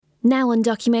Now on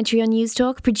Documentary on News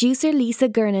Talk, producer Lisa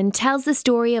Gernon tells the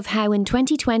story of how in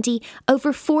 2020,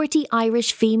 over 40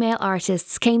 Irish female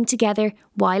artists came together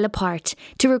while apart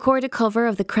to record a cover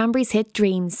of the Cranberries' hit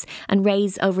Dreams and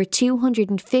raise over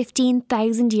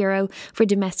 €215,000 for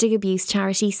domestic abuse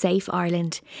charity Safe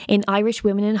Ireland. In Irish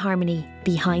Women in Harmony,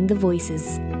 Behind the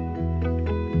Voices.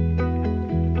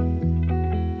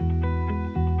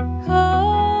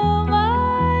 Oh,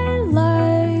 my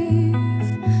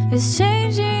life is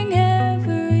changing.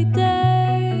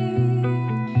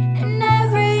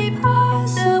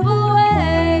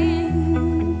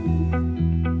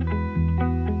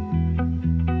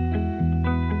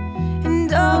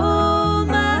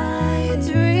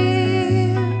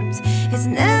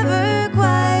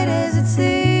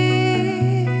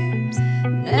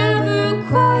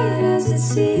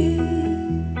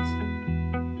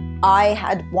 I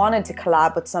had wanted to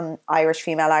collab with some Irish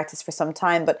female artists for some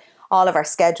time, but all of our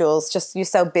schedules, just you're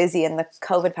so busy, and the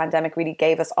COVID pandemic really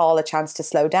gave us all a chance to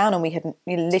slow down, and we had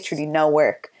literally no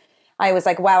work. I was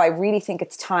like, wow, I really think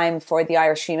it's time for the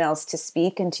Irish females to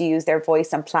speak and to use their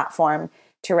voice and platform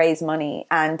to raise money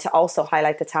and to also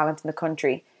highlight the talent in the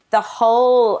country. The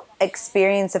whole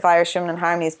experience of Irish Women in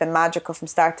Harmony has been magical from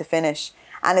start to finish,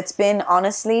 and it's been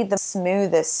honestly the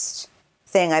smoothest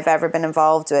thing I've ever been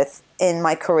involved with in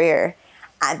my career,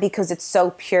 because it's so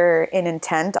pure in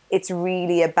intent. It's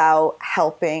really about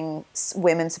helping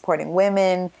women, supporting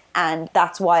women, and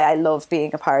that's why I love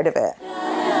being a part of it.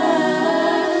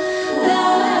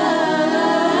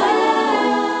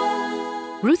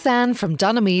 Ruth Ann from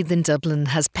Donameath in Dublin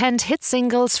has penned hit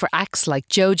singles for acts like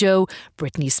JoJo,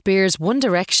 Britney Spears, One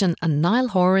Direction and Niall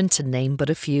Horan, to name but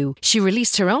a few. She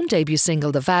released her own debut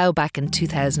single, The Vow, back in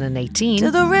 2018.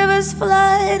 Till the rivers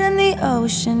flood and the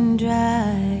ocean dries,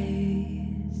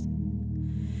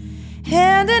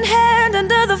 hand in hand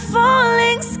under the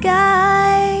falling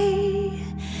sky,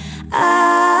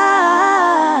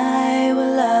 I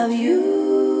will love you.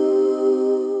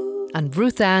 And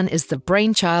Ruth Ann is the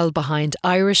brainchild behind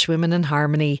Irish Women in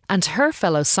Harmony, and her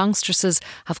fellow songstresses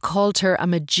have called her a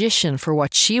magician for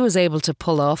what she was able to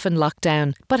pull off in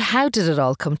lockdown. But how did it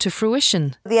all come to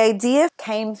fruition? The idea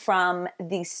came from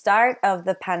the start of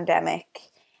the pandemic.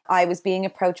 I was being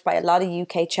approached by a lot of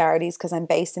UK charities because I'm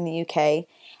based in the UK.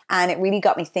 And it really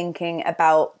got me thinking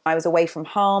about, I was away from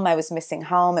home, I was missing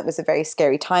home. It was a very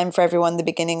scary time for everyone, the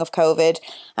beginning of COVID.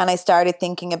 And I started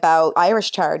thinking about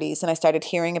Irish charities, and I started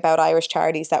hearing about Irish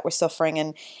charities that were suffering,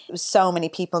 and so many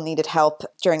people needed help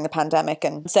during the pandemic.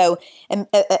 And so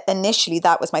initially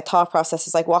that was my thought process,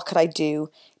 is like, what could I do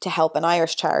to help an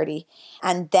Irish charity?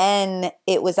 And then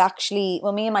it was actually,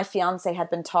 well, me and my fiance had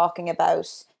been talking about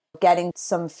getting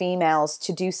some females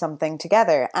to do something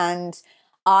together. And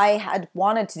I had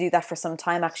wanted to do that for some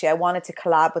time, actually. I wanted to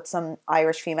collab with some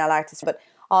Irish female artists, but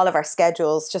all of our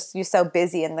schedules, just you're so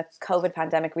busy, and the COVID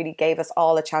pandemic really gave us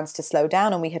all a chance to slow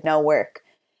down, and we had no work.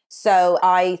 So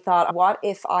I thought, what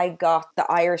if I got the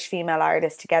Irish female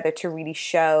artists together to really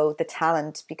show the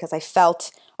talent? Because I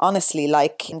felt, honestly,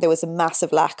 like there was a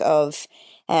massive lack of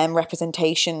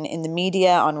representation in the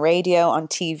media, on radio, on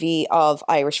TV, of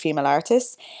Irish female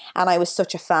artists. And I was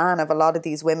such a fan of a lot of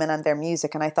these women and their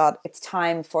music. And I thought it's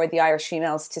time for the Irish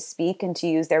females to speak and to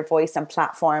use their voice and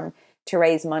platform to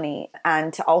raise money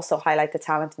and to also highlight the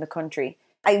talent in the country.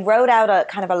 I wrote out a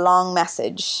kind of a long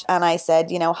message, and I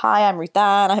said, hi, I'm Ruth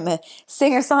Ann. I'm a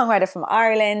singer-songwriter from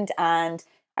Ireland, and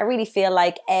I really feel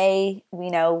like A, we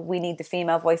need the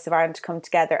female voice of Ireland to come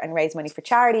together and raise money for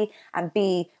charity, and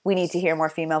B, we need to hear more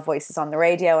female voices on the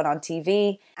radio and on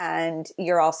TV, and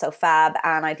you're also fab,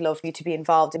 and I'd love you to be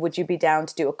involved. Would you be down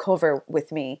to do a cover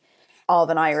with me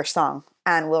of an Irish song,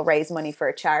 and we'll raise money for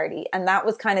a charity? And that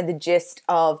was kind of the gist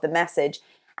of the message.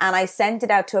 And I sent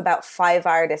it out to about 5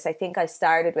 artists. I think I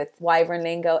started with Wyvern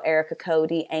Lingo, Erica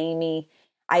Cody, Amy.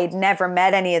 I had never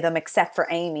met any of them except for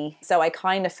Amy. So I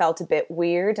kind of felt a bit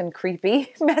weird and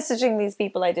creepy messaging these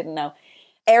people I didn't know.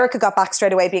 Erica got back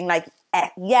straight away being like,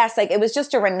 yes, like it was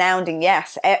just a resounding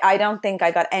yes. I don't think I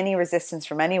got any resistance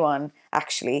from anyone,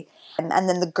 actually. And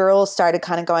then the girls started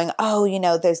kind of going,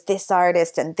 there's this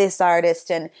artist. And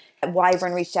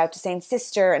Wyvern reached out to Saint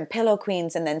Sister and Pillow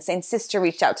Queens, and then Saint Sister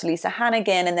reached out to Lisa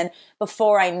Hannigan. And then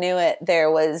before I knew it, there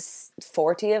was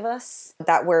 40 of us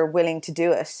that were willing to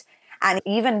do it. And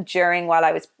even while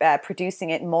I was producing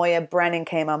it, Moya Brennan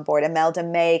came on board, Imelda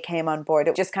May came on board.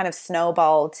 It just kind of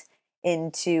snowballed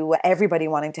into everybody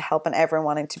wanting to help and everyone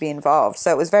wanting to be involved. So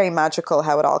it was very magical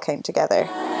how it all came together.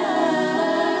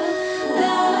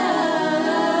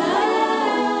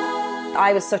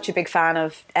 I was such a big fan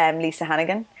of Lisa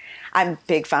Hannigan. I'm a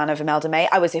big fan of Imelda May.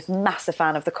 I was a massive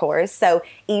fan of the Corrs. So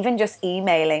even just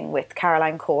emailing with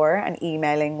Caroline Corr and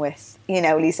emailing with,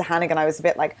 Lisa Hannigan, I was a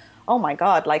bit like, oh my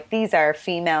God, like these are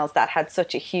females that had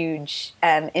such a huge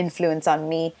influence on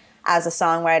me as a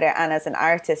songwriter and as an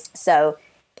artist. So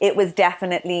it was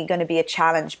definitely going to be a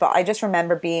challenge. But I just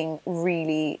remember it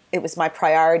was my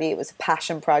priority. It was a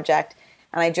passion project.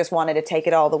 And I just wanted to take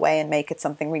it all the way and make it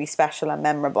something really special and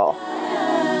memorable.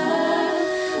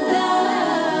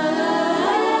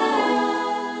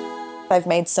 I've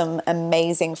made some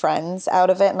amazing friends out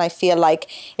of it, and I feel like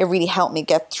it really helped me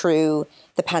get through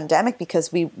the pandemic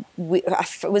because it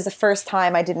was the first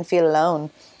time I didn't feel alone.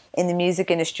 In the music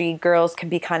industry, girls can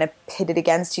be kind of pitted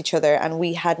against each other, and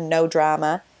we had no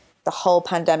drama. The whole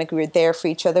pandemic, we were there for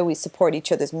each other. We support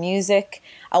each other's music.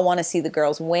 I want to see the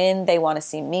girls win. They want to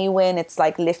see me win. It's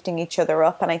like lifting each other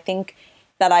up, and I think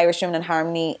that Irish Women in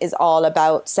Harmony is all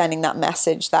about sending that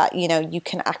message that, you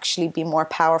can actually be more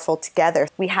powerful together.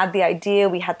 We had the idea,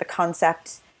 we had the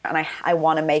concept, and I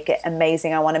want to make it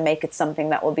amazing. I want to make it something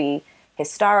that will be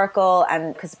historical,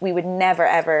 and because we would never,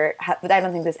 ever have, I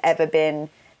don't think there's ever been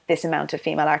this amount of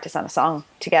female artists on a song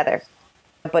together.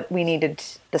 But we needed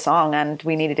the song and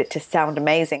we needed it to sound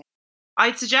amazing.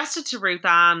 I'd suggested to Ruth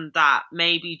Ann that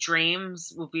maybe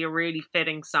Dreams would be a really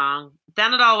fitting song.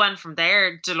 Then it all went from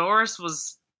there. Dolores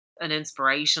was an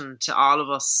inspiration to all of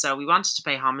us, so we wanted to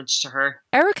pay homage to her.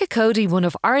 Erica Cody, one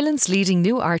of Ireland's leading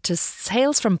new artists,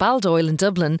 hails from Baldoyle in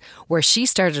Dublin, where she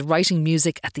started writing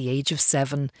music at the age of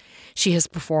 7. She has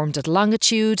performed at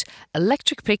Longitude,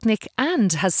 Electric Picnic,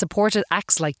 and has supported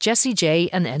acts like Jessie J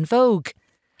and En Vogue.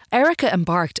 Erica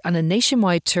embarked on a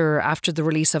nationwide tour after the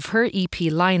release of her EP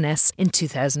Lioness in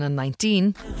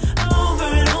 2019. Over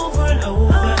and over and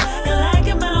over, like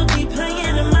a melody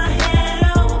playing in my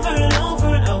head, over and over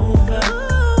and over.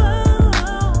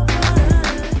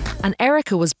 And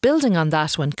Erica was building on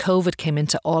that when COVID came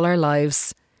into all our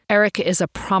lives. Erica is a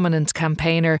prominent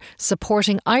campaigner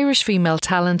supporting Irish female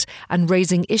talent and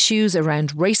raising issues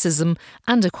around racism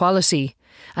and equality.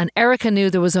 And Erica knew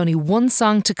there was only one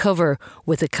song to cover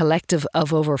with a collective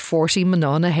of over 40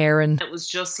 Manana Heron. It was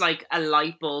just like a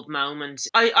light bulb moment.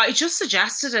 I just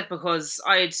suggested it because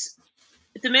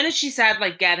the minute she said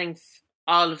like getting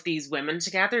all of these women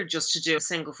together just to do a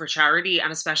single for charity,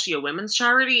 and especially a women's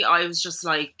charity, I was just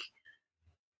like,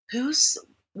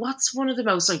 what's one of the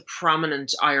most like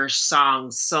prominent Irish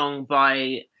songs sung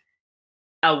by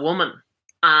a woman?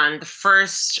 And the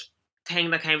first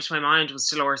thing that came to my mind was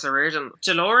Dolores O'Riordan.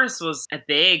 Dolores was a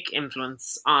big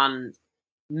influence on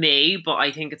me, but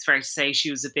I think it's fair to say she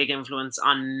was a big influence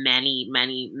on many,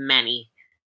 many, many,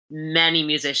 many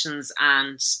musicians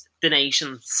and the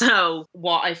nation. So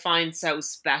what I find so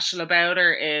special about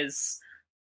her is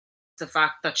the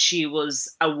fact that she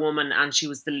was a woman and she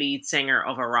was the lead singer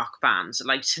of a rock band.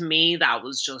 Like, to me, that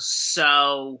was just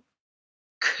so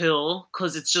cool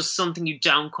because it's just something you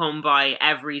don't come by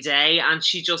every day, and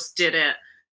she just did it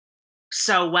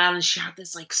so well. And she had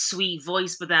this like sweet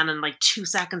voice, but then in like 2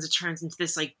 seconds it turns into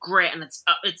this like grit, and it's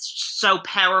so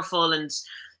powerful. And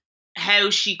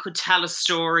how she could tell a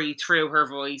story through her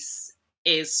voice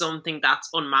is something that's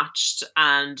unmatched,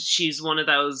 and she's one of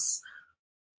those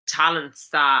talents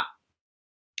that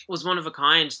was one of a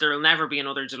kind. There will never be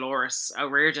another Dolores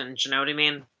O'Riordan, do you know what I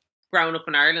mean? Growing up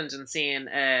in Ireland and seeing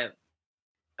a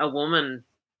woman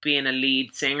being a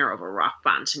lead singer of a rock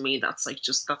band, to me that's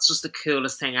just the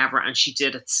coolest thing ever, and she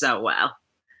did it so well.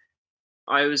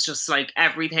 I was just like,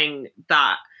 everything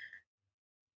that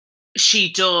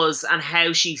she does and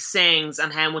how she sings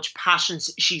and how much passion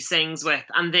she sings with,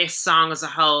 and this song as a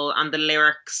whole and the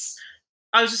lyrics,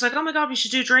 I was just like, oh my God, we should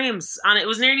do Dreams. And it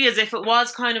was nearly as if it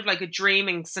was kind of like a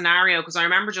dreaming scenario, because I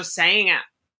remember just saying it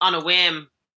on a whim,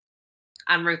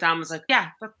 and Ruth Ann was like, yeah,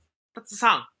 that's the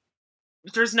song.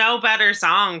 There's no better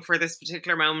song for this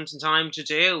particular moment in time to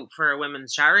do for a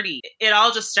women's charity. It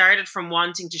all just started from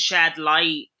wanting to shed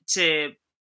light to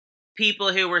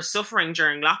people who were suffering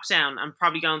during lockdown and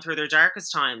probably going through their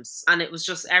darkest times. And it was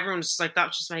just, everyone just like,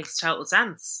 that just makes total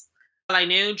sense. Well, I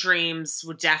knew Dreams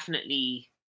would definitely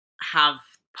have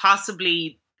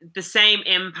possibly the same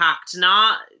impact,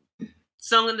 not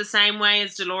sung in the same way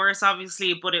as Dolores,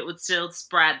 obviously, but it would still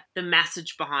spread the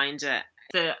message behind it.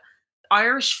 The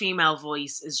Irish female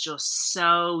voice is just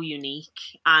so unique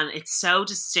and it's so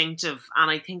distinctive.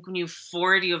 And I think when you have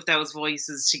 40 of those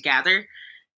voices together,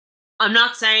 I'm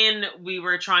not saying we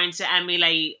were trying to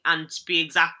emulate and be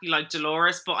exactly like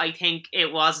Dolores, but I think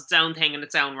it was its own thing in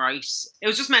its own right. It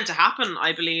was just meant to happen,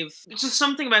 I believe. It's just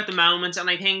something about the moment. And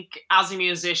I think as a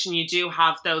musician, you do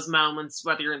have those moments,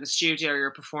 whether you're in the studio or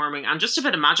you're performing, and just a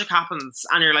bit of magic happens.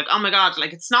 And you're like, oh my God,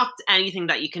 like it's not anything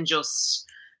that you can just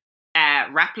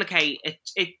replicate.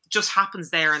 It just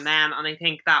happens there and then. And I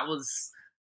think that was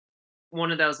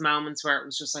one of those moments where it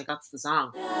was just like, that's the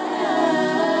song.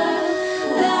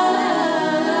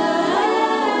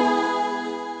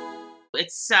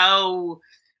 It's so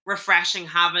refreshing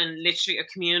having literally a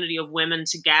community of women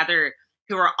together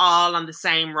who are all on the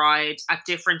same ride at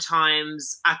different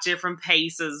times, at different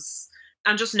paces,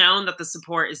 and just knowing that the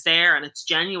support is there and it's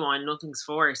genuine, nothing's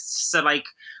forced. So like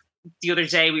the other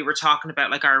day we were talking about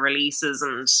like our releases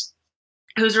and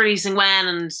who's releasing when,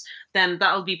 and then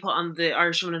that'll be put on the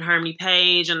Irish Women in Harmony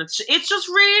page, and it's just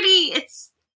really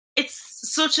it's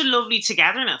such a lovely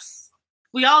togetherness.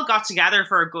 We all got together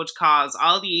for a good cause.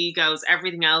 All the egos,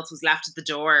 everything else was left at the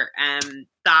door.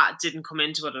 That didn't come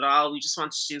into it at all. We just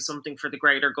wanted to do something for the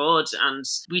greater good. And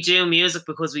we do music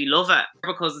because we love it,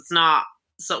 because it's not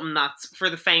something that's for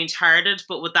the faint-hearted.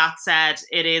 But with that said,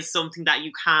 it is something that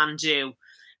you can do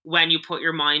when you put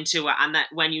your mind to it, and that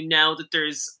when you know that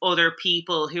there's other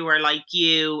people who are like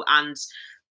you and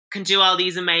can do all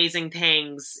these amazing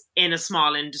things in a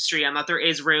small industry, and that there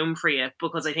is room for you.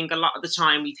 Because I think a lot of the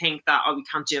time we think that, oh, we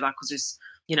can't do that because there's,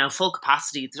 you know, full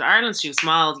capacity. Ireland's too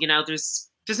small. You know, there's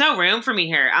no room for me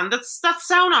here. And that's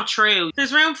so not true.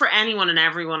 There's room for anyone and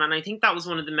everyone. And I think that was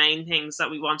one of the main things that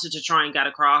we wanted to try and get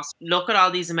across. Look at all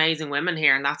these amazing women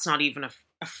here, and that's not even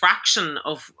a fraction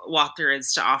of what there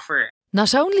is to offer.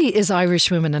 Not only is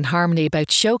Irish Women in Harmony about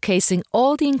showcasing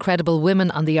all the incredible women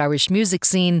on the Irish music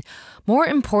scene, more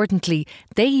importantly,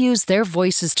 they use their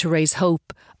voices to raise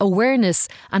hope, awareness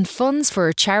and funds for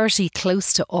a charity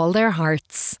close to all their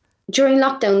hearts. During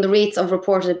lockdown, the rates of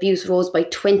reported abuse rose by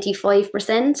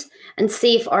 25%, and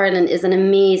Safe Ireland is an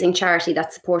amazing charity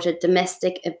that supported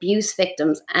domestic abuse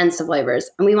victims and survivors,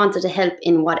 and we wanted to help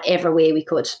in whatever way we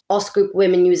could. Us Group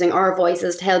Women using our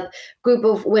voices to help group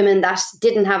of women that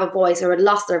didn't have a voice or had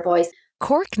lost their voice.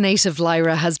 Cork native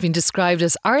Lyra has been described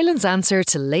as Ireland's answer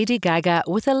to Lady Gaga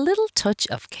with a little touch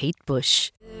of Kate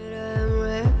Bush. I'm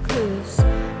reckless,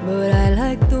 but I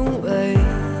like the way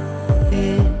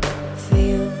it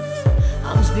feels.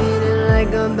 I'm spinning like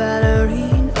a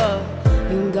ballerina.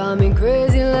 You got me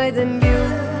crazy like them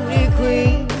beauty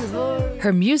queens.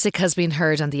 Her music has been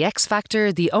heard on The X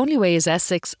Factor, The Only Way is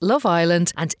Essex, Love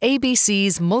Island and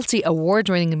ABC's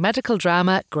multi-award-winning medical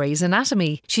drama Grey's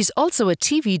Anatomy. She's also a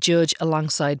TV judge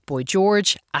alongside Boy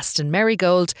George, Aston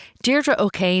Marigold, Deirdre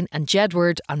O'Kane and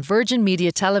Jedward on Virgin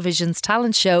Media Television's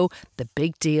talent show The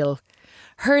Big Deal.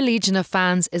 Her legion of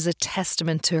fans is a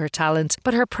testament to her talent,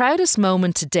 but her proudest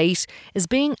moment to date is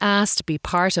being asked to be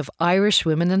part of Irish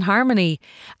Women in Harmony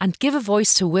and give a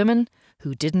voice to women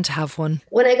who didn't have one.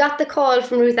 When I got the call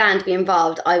from Ruth Ann to be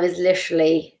involved, I was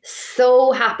literally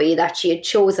so happy that she had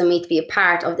chosen me to be a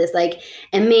part of this like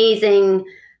amazing,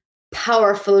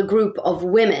 powerful group of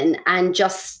women, and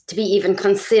just to be even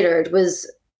considered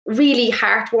was really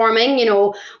heartwarming. You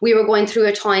know, we were going through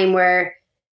a time where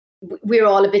we were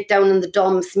all a bit down in the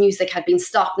dumps. Music had been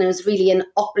stopped, and it was really an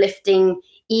uplifting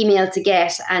email to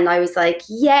get. And I was like,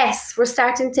 yes, we're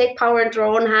starting to take power into our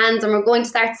own hands and we're going to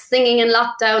start singing in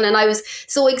lockdown. And I was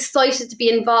so excited to be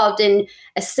involved in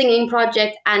a singing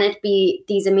project and it be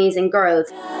these amazing girls.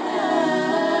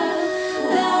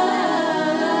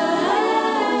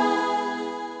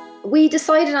 We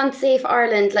decided on Safe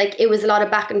Ireland, like it was a lot of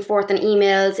back and forth and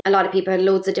emails. A lot of people had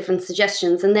loads of different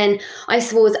suggestions. And then I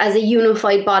suppose as a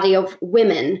unified body of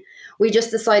women, we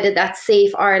just decided that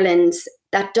Safe Ireland,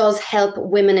 that does help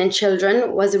women and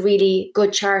children, was a really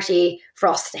good charity for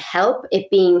us to help. It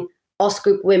being Us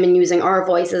Group Women using our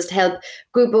voices to help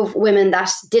group of women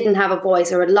that didn't have a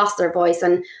voice or had lost their voice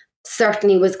and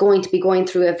certainly was going to be going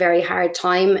through a very hard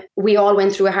time. We all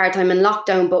went through a hard time in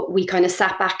lockdown, but we kind of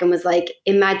sat back and was like,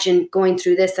 imagine going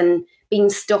through this and being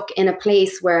stuck in a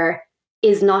place where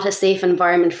is not a safe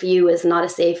environment for you, is not a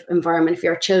safe environment for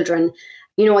your children.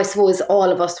 You know, I suppose all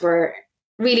of us were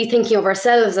really thinking of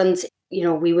ourselves, and you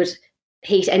know, we would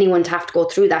hate anyone to have to go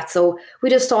through that. So we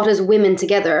just thought as women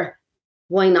together,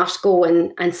 why not go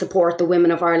and support the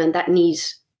women of Ireland that need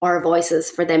our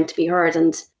voices for them to be heard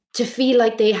and to feel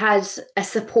like they had a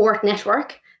support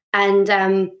network.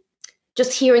 And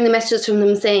just hearing the messages from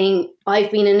them saying,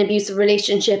 I've been in an abusive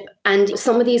relationship, and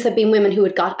some of these have been women who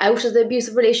had got out of the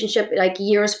abusive relationship like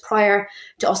years prior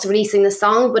to us releasing the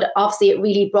song, but obviously it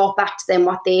really brought back to them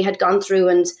what they had gone through.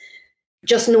 And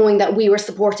just knowing that we were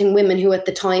supporting women who at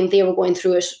the time they were going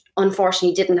through it,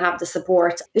 unfortunately didn't have the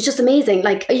support. It's just amazing.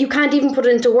 Like, you can't even put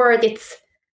it into words.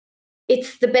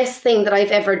 It's the best thing that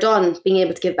I've ever done, being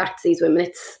able to give back to these women.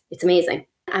 It's amazing.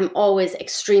 I'm always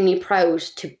extremely proud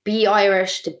to be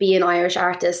Irish, to be an Irish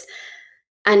artist,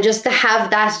 and just to have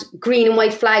that green and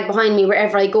white flag behind me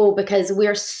wherever I go, because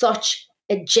we're such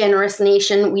a generous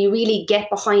nation. We really get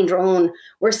behind our own.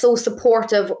 We're so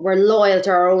supportive. We're loyal to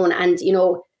our own. And, you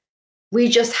know, we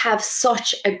just have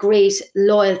such a great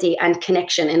loyalty and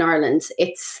connection in Ireland.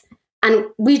 And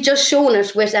we've just shown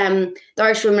it with the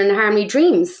Irish Women in Harmony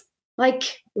Dreams.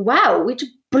 Like, wow, we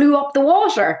just blew up the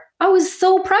water. I was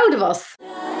so proud of us.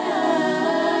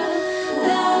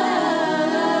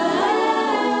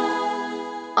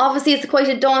 Obviously, it's quite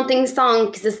a daunting song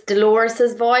because it's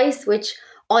Dolores' voice, which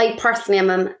I personally am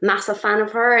a massive fan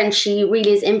of her, and she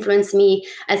really has influenced me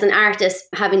as an artist,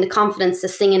 having the confidence to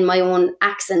sing in my own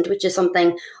accent, which is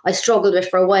something I struggled with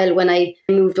for a while when I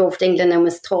moved over to England and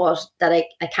was taught that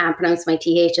I can't pronounce my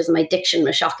THs. My diction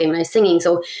was shocking when I was singing.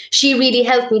 So she really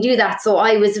helped me do that. So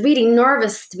I was really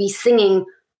nervous to be singing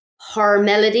her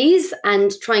melodies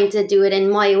and trying to do it in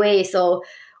my way. So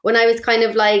when I was kind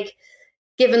of like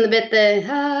given the bit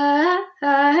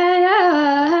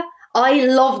I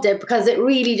loved it because it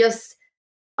really just,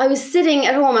 I was sitting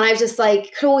at home and I was just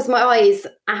like, closed my eyes,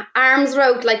 arms were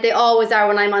out like they always are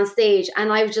when I'm on stage.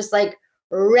 And I was just like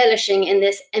relishing in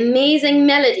this amazing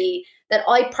melody that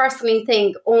I personally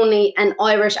think only an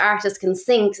Irish artist can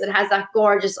sing, because it has that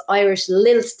gorgeous Irish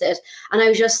lilt to it. And I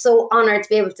was just so honoured to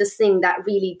be able to sing that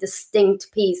really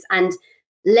distinct piece and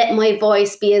let my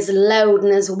voice be as loud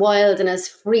and as wild and as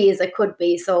free as it could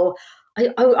be. So I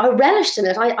relished in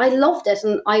it. I loved it,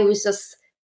 and I was just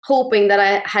hoping that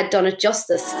I had done it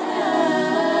justice.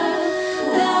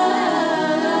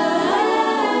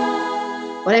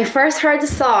 When I first heard the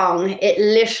song, it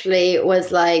literally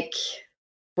was like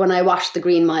when I watched The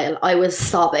Green Mile. I was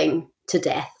sobbing to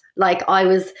death. Like I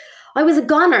was a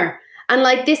goner. And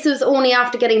like this was only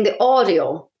after getting the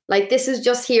audio. Like this is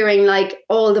just hearing like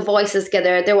all the voices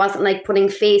together. There wasn't like putting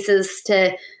faces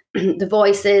to the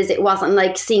voices. It wasn't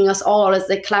like seeing us all as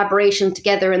the collaboration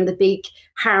together in the big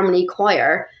harmony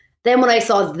choir. Then when I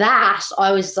saw that,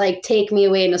 I was like, take me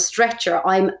away in a stretcher.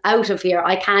 I'm out of here.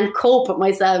 I can't cope with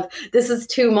myself. This is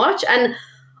too much. And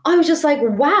I was just like,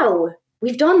 wow,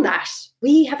 we've done that.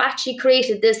 We have actually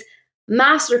created this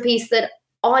masterpiece that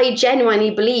I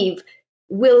genuinely believe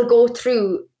will go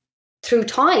through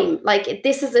time. Like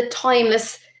this is a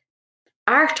timeless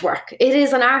artwork. It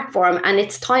is an art form and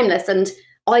it's timeless. And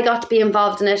I got to be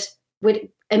involved in it with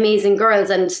amazing girls,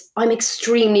 and I'm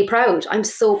extremely proud. I'm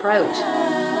so proud.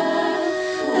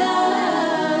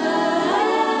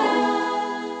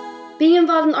 Being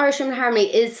involved in Irish Women in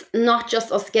Harmony is not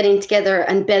just us getting together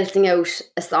and belting out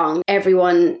a song.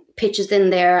 Everyone pitches in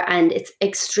there and it's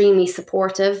extremely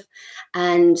supportive.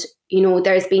 And, you know,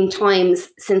 there's been times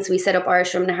since we set up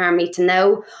Irish Women in Harmony to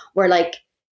now where like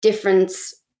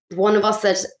one of us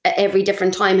at every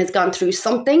different time has gone through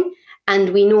something.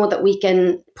 And we know that we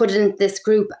can put it into this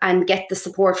group and get the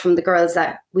support from the girls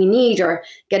that we need, or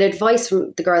get advice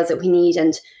from the girls that we need.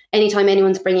 And anytime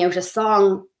anyone's bringing out a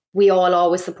song, we all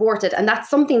always support it. And that's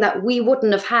something that we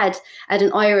wouldn't have had at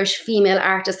an Irish female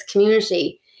artist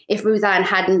community if Ruth Ann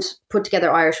hadn't put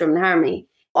together Irish Women in Harmony.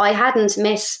 I hadn't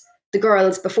met the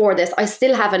girls before this. I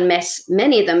still haven't met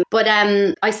many of them, but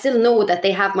I still know that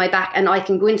they have my back and I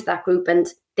can go into that group and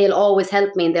they'll always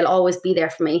help me and they'll always be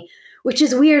there for me. Which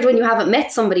is weird when you haven't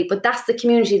met somebody, but that's the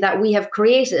community that we have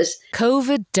created.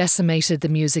 COVID decimated the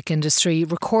music industry.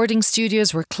 Recording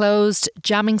studios were closed,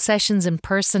 jamming sessions in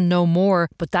person no more,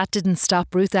 but that didn't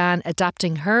stop Ruth Ann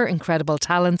adapting her incredible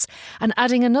talents and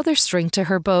adding another string to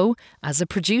her bow as a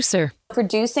producer.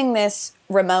 Producing this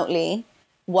remotely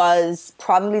was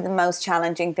probably the most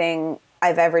challenging thing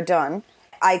I've ever done.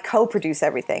 I co-produce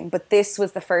everything, but this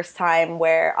was the first time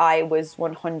where I was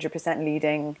 100%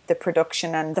 leading the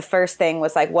production. And the first thing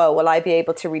was like, whoa, will I be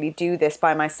able to really do this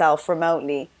by myself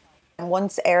remotely? And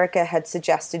once Erica had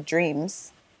suggested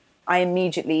Dreams, I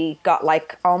immediately got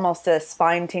like almost a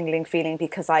spine tingling feeling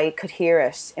because I could hear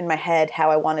it in my head how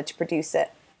I wanted to produce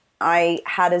it. I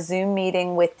had a Zoom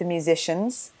meeting with the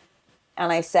musicians.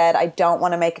 And I said, I don't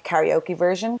want to make a karaoke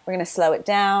version. We're going to slow it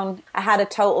down. I had a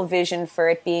total vision for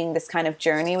it being this kind of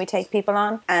journey we take people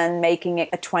on and making it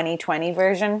a 2020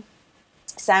 version,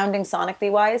 sounding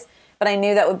sonically wise. But I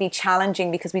knew that would be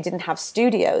challenging because we didn't have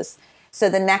studios. So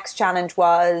the next challenge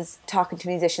was talking to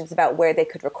musicians about where they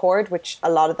could record, which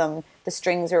a lot of them, the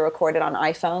strings are recorded on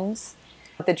iPhones.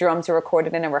 The drums are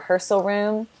recorded in a rehearsal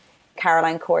room.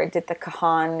 Caroline Cord did the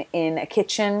cajon in a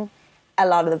kitchen. A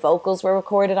lot of the vocals were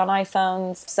recorded on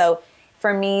iPhones. So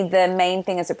for me, the main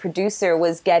thing as a producer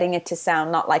was getting it to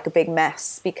sound not like a big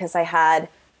mess, because I had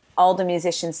all the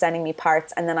musicians sending me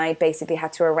parts, and then I basically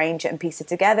had to arrange it and piece it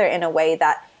together in a way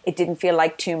that it didn't feel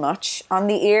like too much on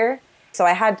the ear. So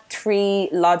I had 3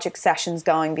 Logic sessions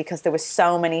going because there was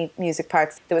so many music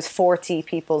parts. There was 40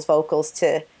 people's vocals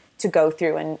to go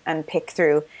through and pick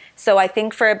through. So I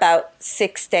think for about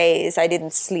 6 days, I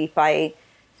didn't sleep. I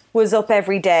was up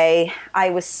every day. I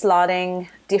was slotting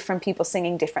different people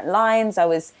singing different lines. I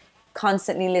was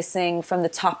constantly listening from the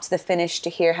top to the finish to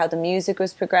hear how the music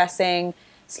was progressing,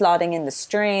 slotting in the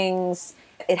strings.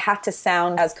 It had to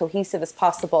sound as cohesive as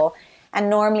possible. And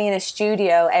normally in a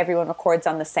studio, everyone records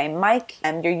on the same mic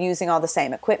and you're using all the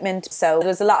same equipment. So there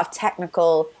was a lot of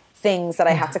technical things that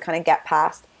I had to kind of get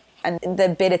past. And the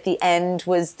bit at the end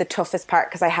was the toughest part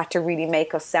because I had to really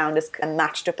make us sound as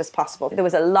matched up as possible. There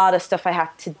was a lot of stuff I had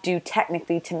to do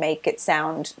technically to make it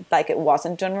sound like it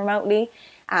wasn't done remotely.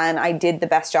 And I did the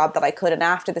best job that I could. And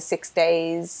after the 6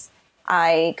 days,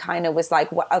 I kind of was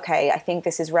like, okay, I think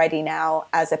this is ready now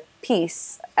as a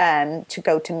piece to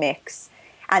go to mix.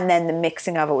 And then the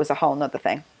mixing of it was a whole nother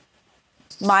thing.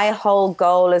 My whole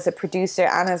goal as a producer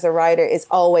and as a writer is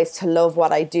always to love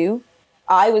what I do.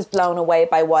 I was blown away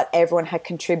by what everyone had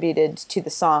contributed to the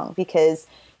song, because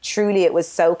truly it was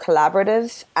so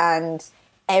collaborative and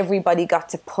everybody got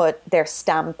to put their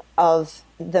stamp of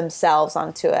themselves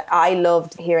onto it. I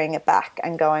loved hearing it back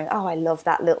and going, oh, I love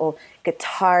that little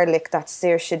guitar lick that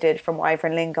Saoirse did from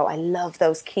Wyvern Lingo. I love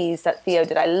those keys that Theo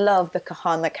did. I love the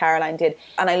cajon that Caroline did.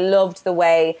 And I loved the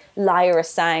way Lyra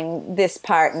sang this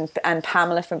part and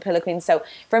Pamela from Pillow Queen. So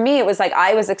for me, it was like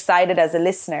I was excited as a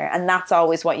listener, and that's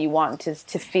always what you want, is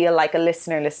to feel like a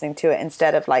listener listening to it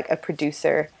instead of like a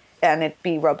producer and it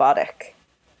be robotic.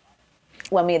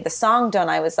 When we had the song done,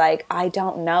 I was like, I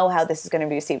don't know how this is going to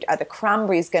be received. Are the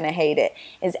Cranberries going to hate it?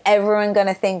 Is everyone going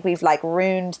to think we've like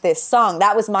ruined this song?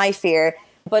 That was my fear.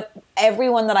 But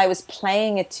everyone that I was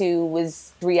playing it to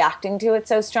was reacting to it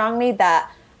so strongly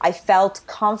that I felt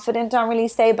confident on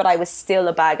release day, but I was still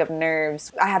a bag of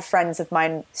nerves. I had friends of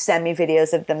mine send me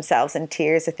videos of themselves in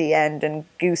tears at the end and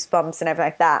goosebumps and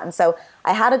everything like that. And so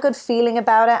I had a good feeling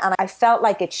about it, and I felt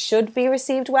like it should be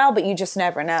received well, but you just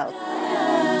never know.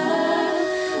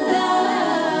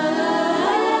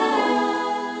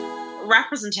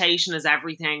 Representation is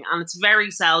everything, and it's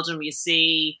very seldom you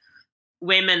see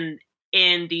women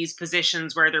in these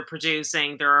positions where they're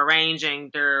producing, they're arranging,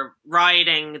 they're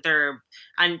writing, they're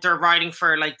writing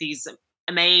for like these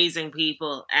amazing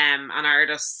people and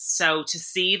artists. So to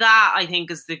see that, I think,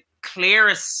 is the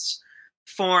clearest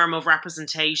form of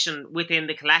representation within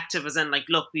the collective, as in like,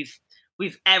 look,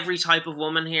 we've every type of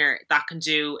woman here that can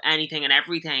do anything and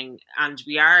everything, and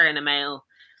we are in a male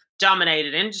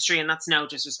dominated industry, and that's no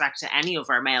disrespect to any of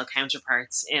our male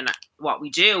counterparts in what we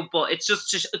do, but it's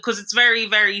just because it's very,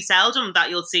 very seldom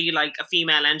that you'll see like a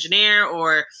female engineer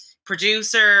or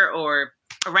producer or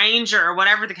arranger or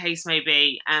whatever the case may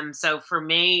be. So for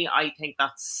me, I think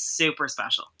that's super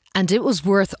special. And it was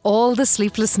worth all the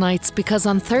sleepless nights, because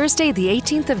on Thursday the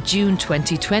 18th of June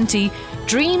 2020,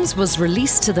 Dreams was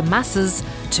released to the masses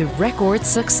to record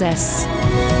success.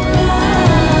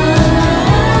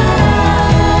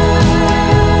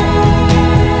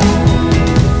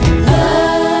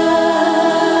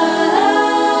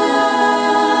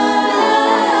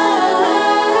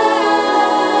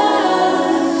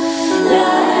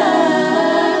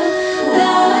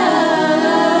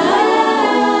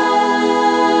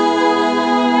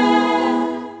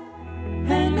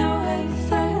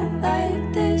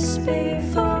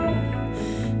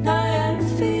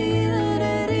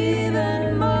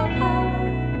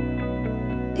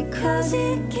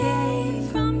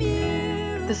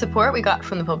 The support we got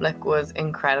from the public was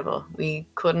incredible. We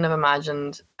couldn't have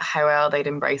imagined how well they'd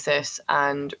embrace it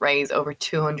and raise over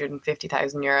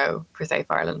 €250,000 for Safe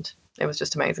Ireland. It was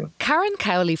just amazing. Karen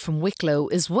Cowley from Wicklow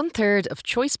is 1/3 of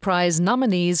Choice Prize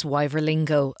nominees Wyvern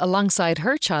Lingo, alongside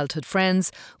her childhood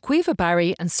friends Caoimhe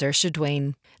Barry and Saoirse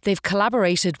Duane. They've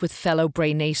collaborated with fellow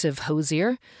Bray native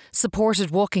Hozier, supported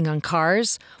Walking on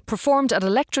Cars, performed at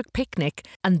Electric Picnic,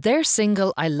 and their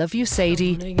single I Love You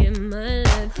Sadie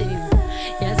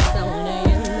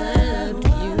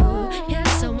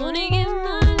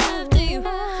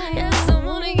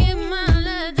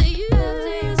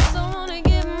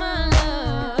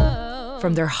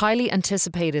from their highly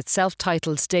anticipated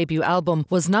self-titled debut album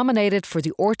was nominated for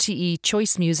the RTE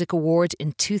Choice Music Award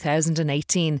in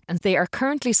 2018, and they are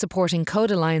currently supporting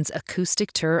Kodaline's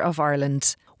acoustic tour of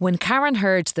Ireland. When Karen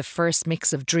heard the first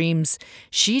mix of Dreams,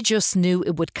 she just knew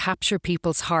it would capture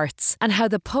people's hearts, and how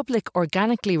the public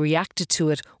organically reacted to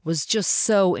it was just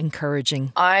so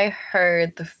encouraging. I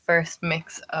heard the first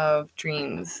mix of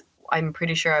Dreams. I'm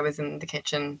pretty sure I was in the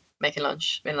kitchen making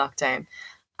lunch in lockdown,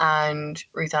 and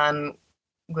Ruth Ann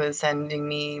was sending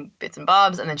me bits and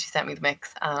bobs, and then she sent me the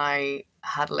mix and I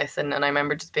had a listen, and I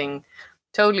remember just being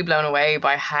totally blown away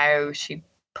by how she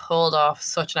pulled off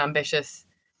such an ambitious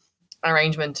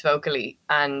arrangement vocally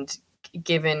and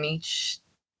given each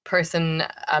person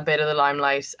a bit of the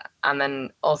limelight, and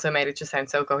then also made it just sound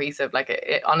so cohesive. Like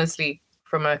it honestly,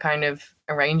 from a kind of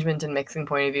arrangement and mixing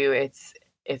point of view, it's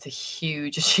a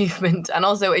huge achievement. And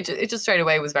also it just straight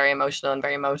away was very emotional and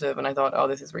very emotive, and I thought, oh,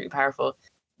 this is really powerful.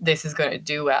 This is going to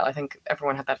do well. I think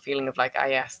everyone had that feeling of like, ah,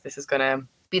 yes, this is going to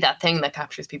be that thing that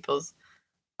captures people's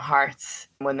hearts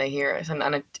when they hear it,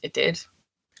 and it did.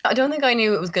 I don't think I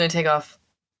knew it was going to take off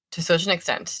to such an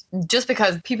extent, just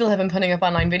because people have been putting up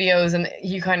online videos and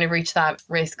you kind of reach that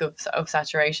risk of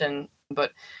saturation.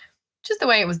 But just the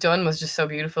way it was done was just so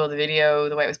beautiful. The video,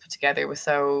 the way it was put together was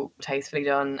so tastefully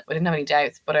done. I didn't have any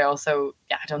doubts, but I also,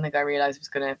 I don't think I realised it was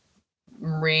going to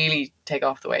really take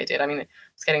off the way it did. I mean, I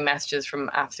was getting messages from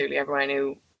absolutely everyone I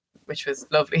knew, which was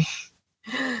lovely.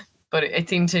 But it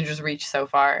seemed to just reach so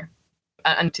far.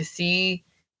 And to see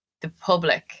the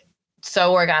public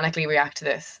so organically react to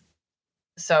this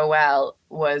so well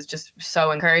was just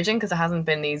so encouraging, because it hasn't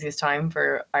been the easiest time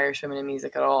for Irish women in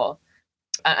music at all.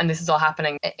 And this is all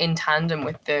happening in tandem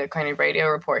with the kind of radio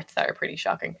reports that are pretty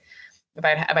shocking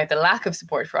about the lack of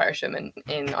support for Irish women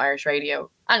in Irish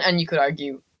radio. And you could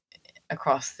argue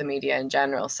across the media in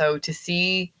general. So to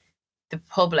see the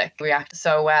public react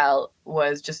so well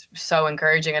was just so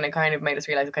encouraging, and it kind of made us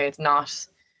realise, okay,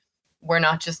 we're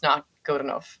not just not good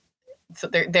enough. So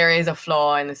there is a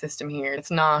flaw in the system here. It's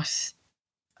not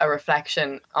a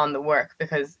reflection on the work,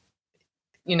 because,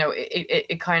 you know,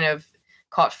 it kind of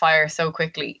caught fire so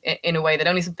quickly in a way that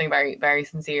only something very, very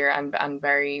sincere and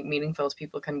very meaningful to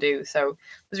people can do. So it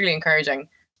was really encouraging.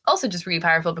 Also just really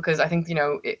powerful, because I think, you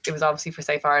know, it was obviously for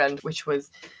Safe Ireland, which was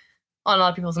on a lot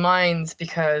of people's minds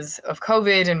because of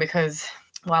COVID, and because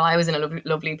while I was in a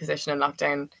lovely position in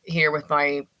lockdown here with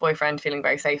my boyfriend feeling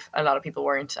very safe, a lot of people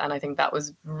weren't. And I think that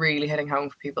was really hitting home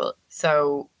for people.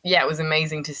 So yeah, it was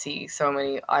amazing to see so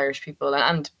many Irish people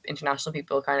and international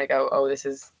people kind of go, oh, this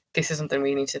is something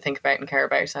we need to think about and care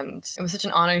about. And it was such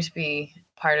an honour to be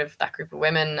part of that group of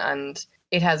women. And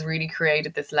it has really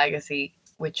created this legacy,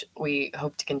 which we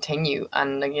hope to continue.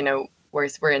 And, you know, we're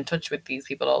in touch with these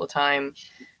people all the time.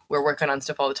 We're working on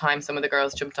stuff all the time. Some of the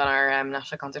girls jumped on our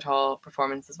National Concert Hall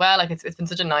performance as well. Like it's been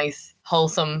such a nice,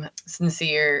 wholesome,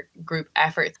 sincere group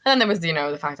effort. And then there was, you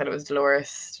know, the fact that it was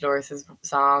Dolores's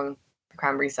song, the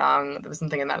Cranberry song. There was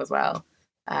something in that as well.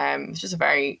 It's just a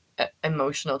very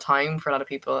emotional time for a lot of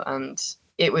people, and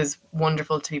it was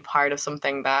wonderful to be part of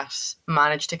something that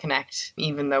managed to connect,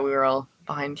 even though we were all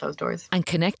behind closed doors. And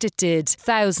connect it did.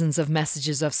 Thousands of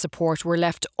messages of support were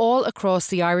left all across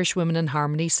the Irish Women in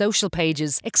Harmony social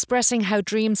pages, expressing how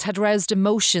Dreams had roused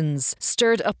emotions,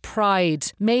 stirred up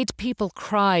pride, made people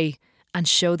cry, and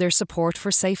show their support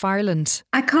for Safe Ireland.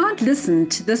 I can't listen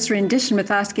to this rendition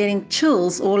without getting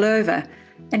chills all over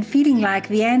and feeling like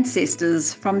the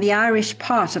ancestors from the Irish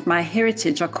part of my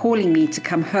heritage are calling me to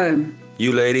come home.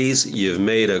 You ladies, you've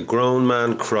made a grown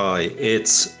man cry.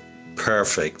 It's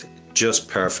perfect, just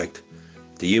perfect.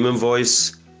 The human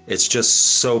voice, it's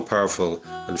just so powerful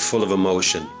and full of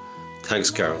emotion.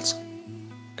 Thanks, girls.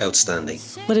 Outstanding.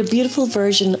 What a beautiful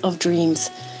version of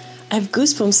Dreams. I have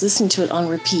goosebumps listening to it on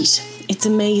repeat. It's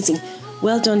amazing.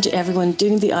 Well done to everyone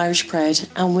doing the Irish proud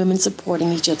and women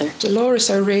supporting each other. Dolores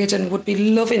O'Riordan would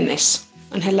be loving this,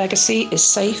 and her legacy is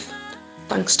safe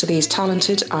thanks to these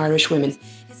talented Irish women.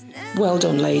 Well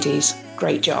done, ladies.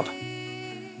 Great job.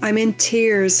 I'm in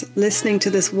tears listening to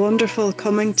this wonderful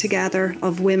coming together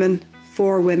of women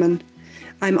for women.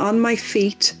 I'm on my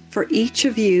feet for each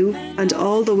of you and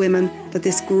all the women that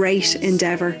this great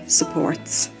endeavour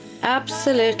supports.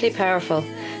 Absolutely powerful.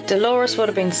 Dolores would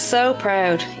have been so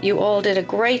proud. You all did a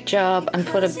great job and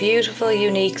put a beautiful,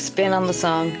 unique spin on the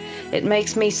song. It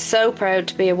makes me so proud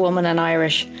to be a woman in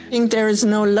Irish. I think there is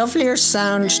no lovelier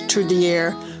sound to the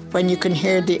ear when you can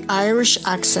hear the Irish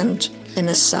accent in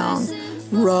a song.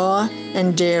 Raw,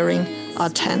 endearing,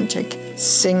 authentic,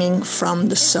 singing from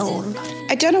the soul.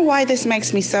 I don't know why this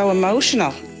makes me so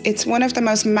emotional. It's one of the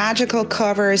most magical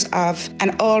covers of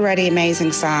an already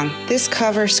amazing song. This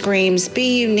cover screams,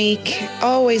 be unique,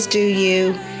 always do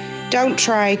you, Don't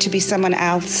try to be someone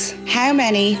else. How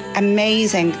many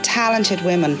amazing, talented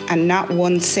women, and not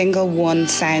one single one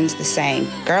sounds the same.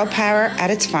 Girl power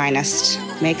at its finest.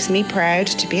 Makes me proud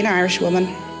to be an Irish woman.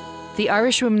 The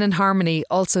Irish Women in Harmony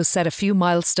also set a few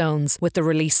milestones with the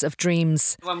release of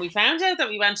Dreams. When we found out that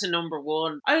we went to number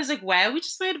 1, I was like, wow, we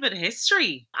just made a bit of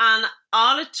history. And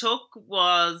all it took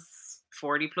was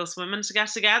 40 plus women to get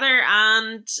together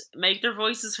and make their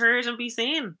voices heard and be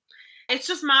seen. It's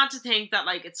just mad to think that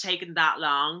like it's taken that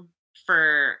long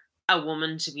for a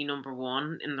woman to be number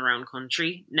 1 in their own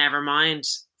country. Never mind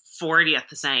 40 at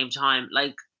the same time.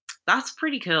 Like, that's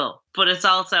pretty cool. But it's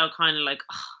also kind of like,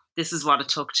 oh, this is what it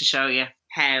took to show you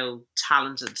how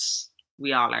talented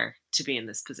we all are to be in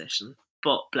this position.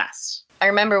 But blessed. I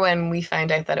remember when we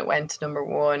found out that it went to number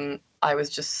 1, I was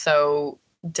just so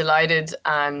delighted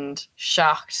and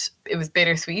shocked. It was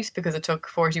bittersweet because it took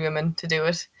 40 women to do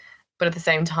it. But at the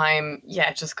same time,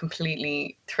 yeah, just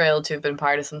completely thrilled to have been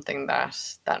part of something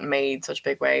that made such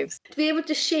big waves. To be able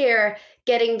to share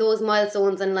getting those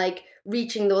milestones and like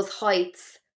reaching those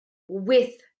heights with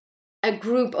a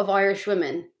group of Irish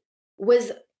women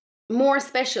was more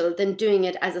special than doing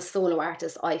it as a solo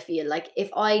artist, I feel. Like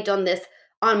if I done this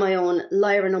on my own,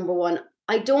 Lyra number 1,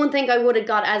 I don't think I would have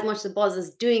got as much the buzz as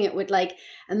doing it with like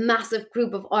a massive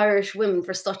group of Irish women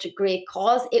for such a great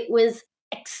cause. It was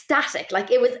ecstatic. Like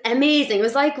it was amazing. It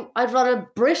was like I'd run a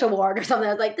Brit Award or something.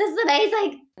 I was like, this is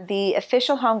amazing. The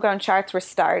official homegrown charts were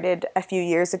started a few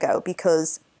years ago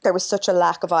because there was such a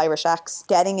lack of Irish acts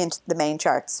getting into the main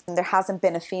charts. And there hasn't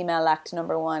been a female act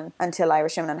number 1 until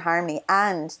Irish Women in Harmony.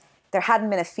 And there hadn't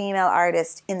been a female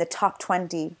artist in the top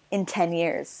 20 in 10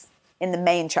 years in the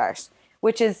main chart,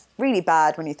 which is really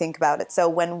bad when you think about it. So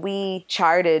when we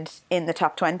charted in the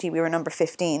top 20, we were number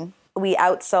 15. We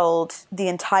outsold the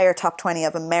entire top 20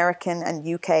 of American and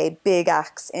UK big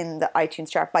acts in the iTunes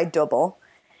chart by double.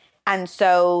 And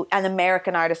so, and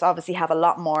American artists obviously have a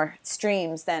lot more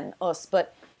streams than us,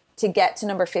 but to get to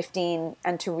number 15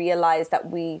 and to realize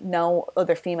that no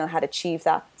other female had achieved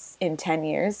that in 10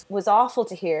 years was awful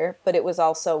to hear, but it was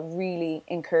also really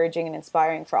encouraging and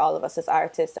inspiring for all of us as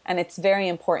artists. And it's very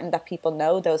important that people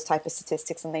know those type of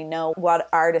statistics and they know what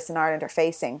artists in Ireland are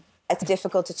facing. It's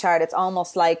difficult to chart. It's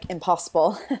almost like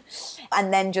impossible.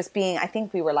 And then just being, I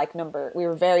think we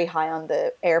were very high on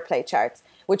the airplay charts,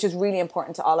 which is really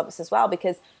important to all of us as well,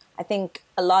 because I think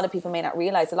a lot of people may not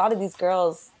realize a lot of these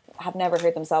girls have never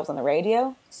heard themselves on the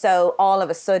radio. So all of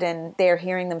a sudden they're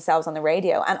hearing themselves on the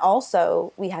radio. And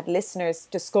also we had listeners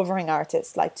discovering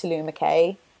artists like Tulu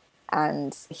McKay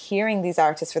and hearing these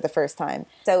artists for the first time.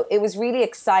 So it was really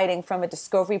exciting from a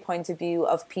discovery point of view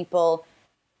of people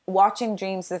watching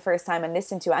Dreams for the first time and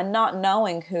listening to it and not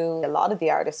knowing who a lot of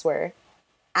the artists were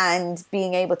and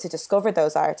being able to discover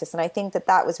those artists. And I think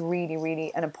that was really,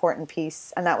 really an important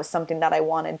piece. And that was something that I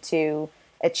wanted to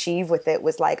achieve with it,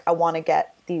 was like, I want to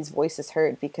get these voices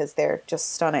heard because they're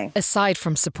just stunning. Aside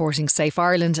from supporting Safe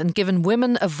Ireland and giving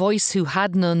women a voice who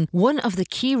had none, one of the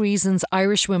key reasons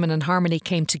Irish Women in Harmony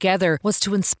came together was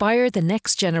to inspire the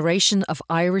next generation of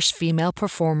Irish female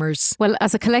performers. Well,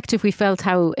 as a collective, we felt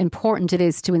how important it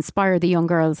is to inspire the young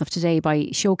girls of today by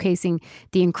showcasing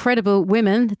the incredible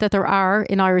women that there are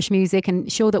in Irish music and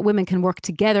show that women can work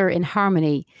together in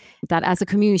harmony, that as a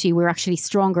community we're actually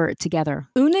stronger together.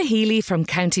 Una Healy from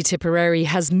County Tipperary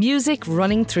has music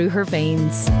running through her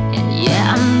veins. And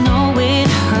yeah, I know it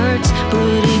hurts,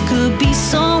 but it could be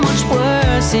so much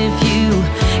worse if you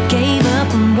gave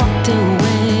up and walked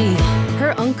away.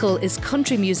 Her uncle is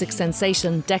country music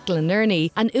sensation Declan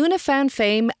Nerney, and Una found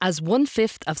fame as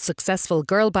 1/5 of successful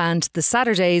girl band The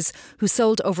Saturdays, who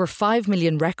sold over 5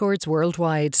 million records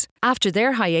worldwide. After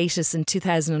their hiatus in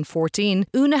 2014,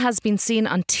 Una has been seen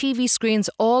on TV screens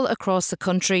all across the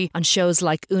country on shows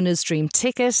like Una's Dream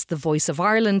Ticket, The Voice of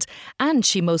Ireland, and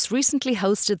she most recently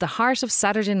hosted the Heart of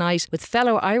Saturday Night with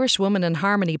fellow Irish Women in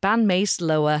Harmony bandmate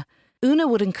Loa. Una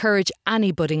would encourage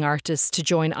any budding artists to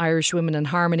join Irish Women in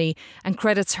Harmony and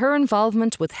credits her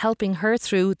involvement with helping her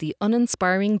through the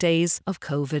uninspiring days of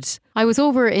COVID. I was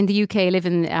over in the UK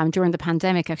living during the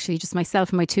pandemic, actually, just myself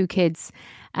and my 2 kids.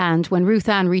 And when Ruth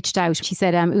Ann reached out, she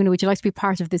said, Una, would you like to be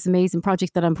part of this amazing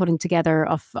project that I'm putting together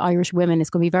of Irish women? It's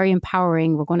going to be very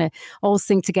empowering. We're going to all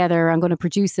sing together. I'm going to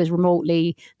produce it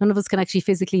remotely. None of us can actually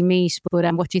physically meet,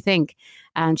 but what do you think?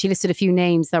 And she listed a few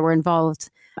names that were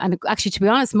involved. And actually, to be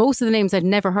honest, most of the names I'd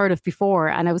never heard of before.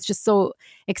 And I was just so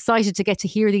excited to get to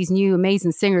hear these new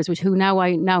amazing singers, who now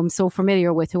I'm so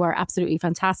familiar with, who are absolutely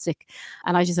fantastic.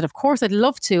 And I just said, of course, I'd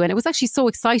love to. And it was actually so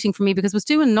exciting for me because I was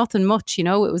doing nothing much, it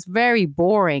was very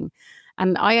boring.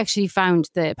 And I actually found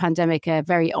the pandemic a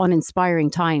very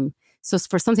uninspiring time. So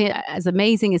for something as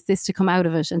amazing as this to come out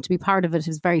of it and to be part of it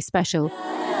is very special.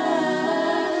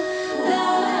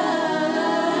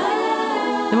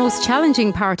 The most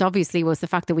challenging part, obviously, was the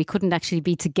fact that we couldn't actually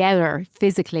be together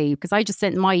physically, because I just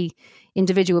sent my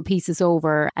individual pieces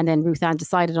over and then Ruth Ann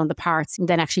decided on the parts and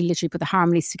then actually literally put the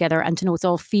harmonies together. And to know it's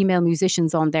all female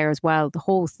musicians on there as well. The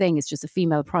whole thing is just a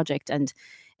female project. And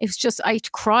it was just, I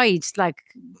cried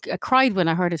when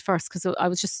I heard it first, because I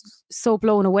was just so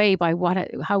blown away by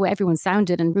how everyone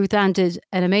sounded. And Ruth Ann did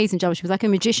an amazing job. She was like a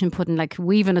magician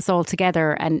weaving us all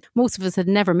together. And most of us had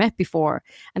never met before.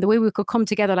 And the way we could come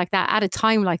together like that at a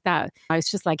time like that, I was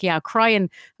just like,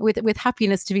 crying with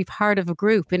happiness to be part of a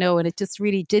group, and it just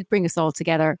really did bring us all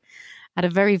together at a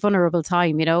very vulnerable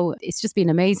time. It's just been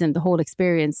amazing, the whole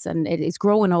experience, and it's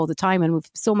growing all the time, and with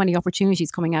so many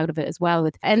opportunities coming out of it as well,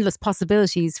 with endless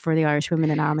possibilities for the Irish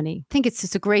Women in Harmony. I think it's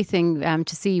just a great thing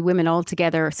to see women all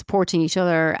together supporting each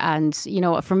other. And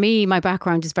for me, my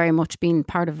background is very much being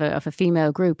part of a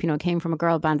female group. Came from a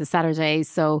girl band, the Saturdays,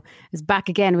 so it's back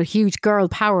again with huge girl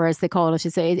power, as they call it.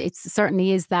 It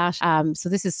certainly is that. So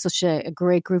this is such a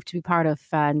great group to be part of,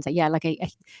 and like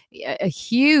a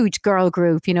huge girl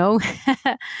group,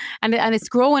 and it's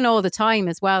growing all the time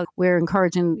as well. We're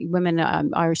encouraging women,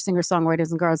 Irish singer-songwriters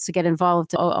and girls, to get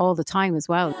involved all the time as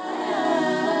well.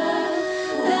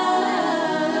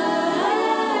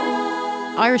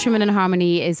 Irish Women in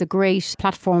Harmony is a great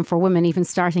platform for women even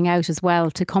starting out as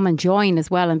well, to come and join as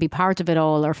well and be part of it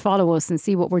all, or follow us and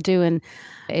see what we're doing.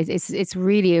 It's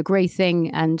really a great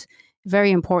thing, and very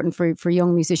important for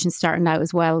young musicians starting out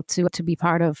as well to be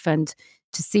part of, and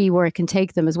to see where it can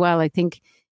take them as well. I think,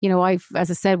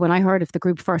 as I said, when I heard of the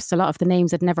group first, a lot of the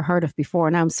names I'd never heard of before.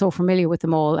 Now I'm so familiar with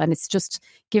them all, and it's just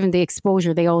given the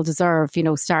exposure they all deserve,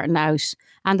 starting out,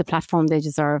 and the platform they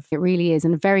deserve. It really is,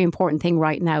 and a very important thing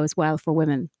right now as well for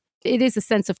women. It is a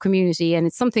sense of community, and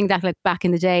it's something that, like, back in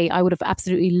the day, I would have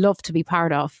absolutely loved to be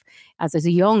part of as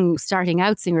a young starting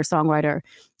out singer-songwriter.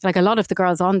 Like, a lot of the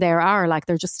girls on there are like,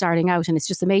 they're just starting out, and it's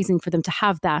just amazing for them to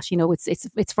have that.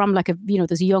 It's from like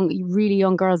there's really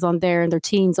young girls on there in their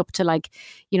teens up to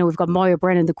we've got Moya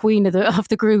Brennan, the queen of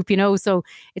the group. So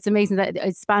it's amazing that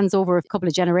it spans over a couple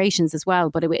of generations as well.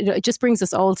 But it just brings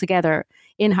us all together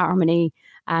in harmony,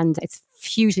 and it's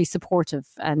hugely supportive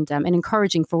and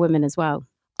encouraging for women as well.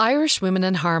 Irish Women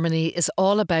in Harmony is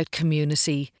all about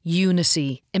community,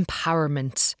 unity,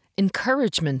 empowerment,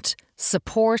 encouragement,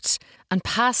 support, and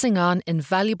passing on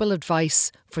invaluable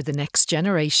advice for the next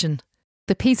generation.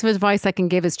 The piece of advice I can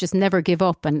give is just never give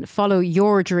up, and follow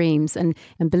your dreams, and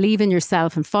believe in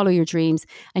yourself and follow your dreams,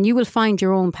 and you will find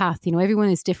your own path. Everyone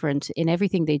is different in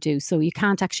everything they do. So you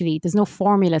can't there's no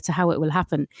formula to how it will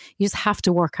happen. You just have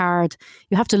to work hard.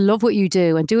 You have to love what you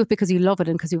do, and do it because you love it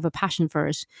and because you have a passion for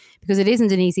it. Because it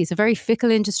isn't an easy, it's a very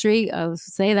fickle industry. I'll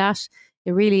say that.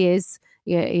 It really is.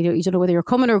 You don't know whether you're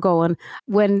coming or going.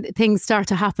 When things start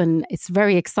to happen, it's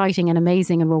very exciting and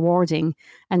amazing and rewarding,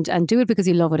 and do it because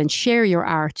you love it, and share your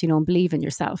art, and believe in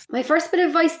yourself. My first bit of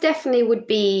advice definitely would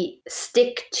be,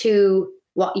 stick to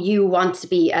what you want to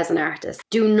be as an artist.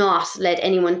 Do not let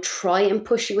anyone try and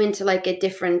push you into like a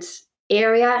different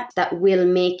area that will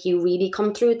make you really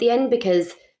come through at the end,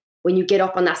 because when you get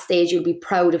up on that stage, you'll be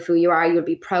proud of who you are, you'll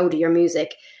be proud of your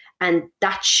music, and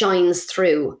that shines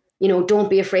through. Don't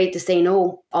be afraid to say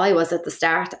no. I was at the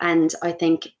start, and I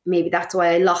think maybe that's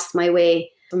why I lost my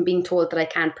way, from being told that I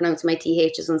can't pronounce my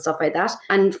THs and stuff like that,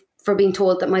 and for being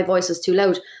told that my voice was too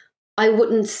loud. I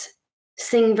wouldn't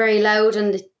sing very loud,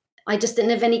 and I just didn't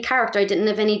have any character. I didn't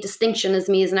have any distinction as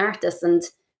me as an artist, and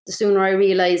the sooner I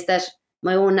realised that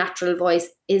my own natural voice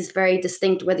is very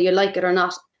distinct, whether you like it or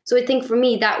not. So I think for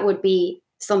me, that would be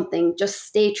something. Just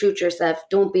stay true to yourself.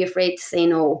 Don't be afraid to say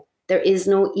no. There is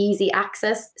no easy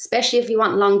access, especially if you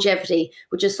want longevity,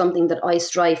 which is something that I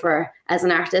strive for as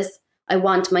an artist. I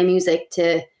want my music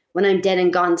to, when I'm dead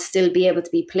and gone, still be able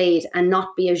to be played and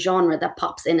not be a genre that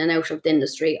pops in and out of the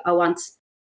industry. I want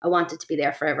it to be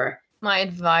there forever. My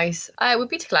advice would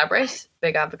be to collaborate.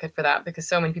 Big advocate for that, because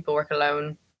so many people work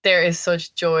alone. There is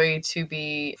such joy to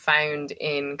be found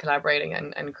in collaborating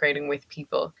and creating with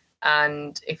people.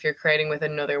 And if you're creating with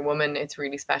another woman, it's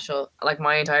really special. Like,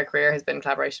 my entire career has been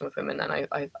collaboration with women, and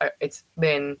I it's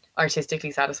been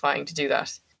artistically satisfying to do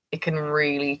that. It can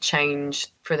really change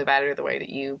for the better the way that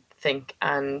you think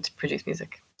and produce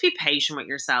music. Be patient with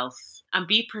yourself and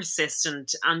be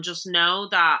persistent, and just know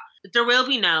that there will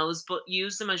be no's, but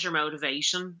use them as your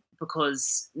motivation,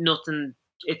 because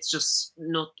it's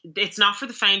not for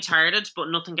the faint-hearted, but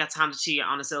nothing gets handed to you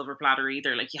on a silver platter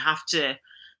either. Like, you have to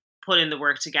put in the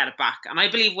work to get it back. And I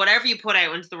believe whatever you put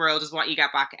out into the world is what you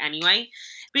get back anyway.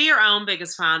 Be your own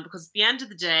biggest fan, because at the end of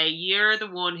the day, you're the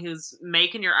one who's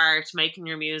making your art, making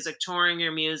your music, touring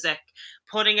your music,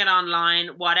 putting it online,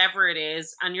 whatever it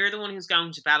is, and you're the one who's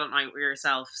going to bed at night with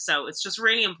yourself. So it's just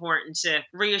really important to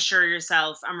reassure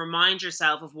yourself and remind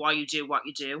yourself of why you do what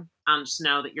you do, and just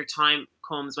know that your time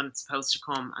comes when it's supposed to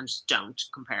come, and just don't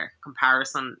compare.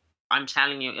 Comparison, I'm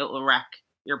telling you, it will wreck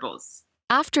your buzz.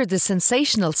 After the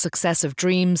sensational success of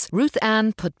Dreams, Ruth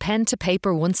Ann put pen to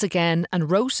paper once again and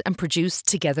wrote and produced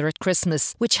Together at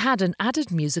Christmas, which had an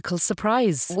added musical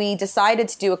surprise. We decided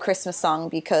to do a Christmas song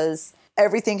because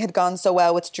everything had gone so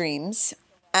well with Dreams.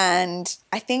 And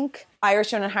I think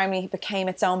Irish Women in Harmony became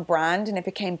its own brand, and it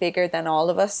became bigger than all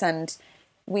of us. And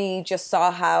we just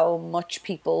saw how much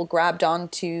people grabbed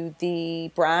onto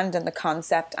the brand and the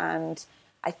concept, and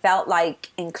I felt like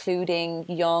including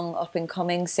young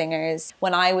up-and-coming singers.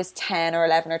 When I was 10 or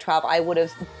 11 or 12, I would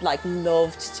have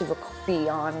loved to be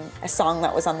on a song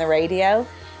that was on the radio.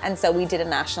 And so we did a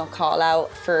national call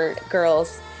out for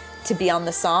girls to be on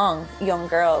the song, young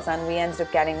girls, and we ended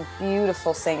up getting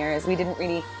beautiful singers. We didn't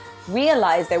really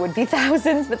realize there would be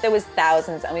thousands, but there was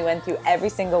thousands, and we went through every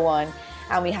single one.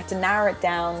 And we had to narrow it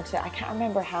down to, I can't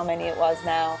remember how many it was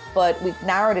now, but we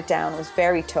narrowed it down. It was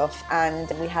very tough,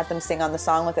 and we had them sing on the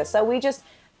song with us. So we just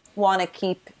want to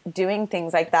keep doing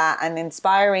things like that and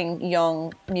inspiring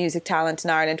young music talent in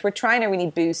Ireland. We're trying to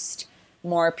really boost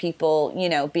more people,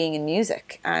 being in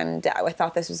music. And I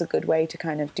thought this was a good way to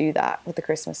kind of do that with the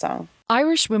Christmas song.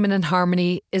 Irish Women in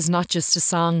Harmony is not just a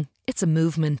song, it's a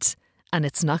movement. And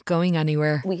it's not going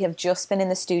anywhere. We have just been in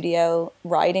the studio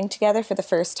writing together for the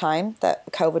first time that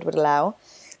COVID would allow.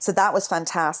 So that was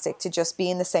fantastic to just be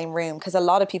in the same room, because a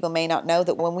lot of people may not know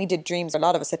that when we did Dreams, a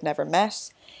lot of us had never met.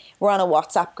 We're on a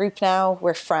WhatsApp group now.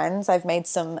 We're friends. I've made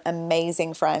some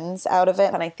amazing friends out of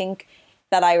it. And I think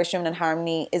that Irish Women in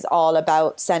Harmony is all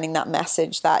about sending that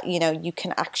message that, you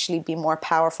can actually be more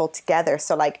powerful together.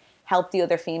 So help the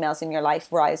other females in your life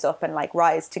rise up and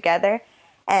rise together.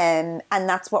 And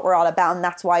that's what we're all about, and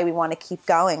that's why we want to keep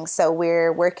going. So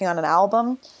we're working on an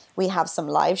album. We have some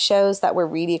live shows that we're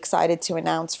really excited to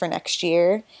announce for next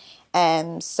year.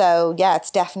 So yeah,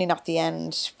 it's definitely not the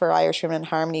end for Irish Women in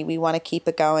Harmony. We want to keep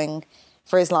it going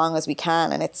for as long as we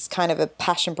can, and it's kind of a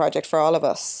passion project for all of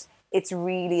us. It's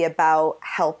really about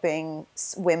helping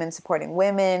women, supporting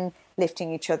women,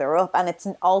 lifting each other up, and it's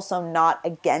also not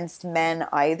against men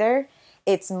either.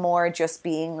 It's more just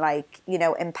being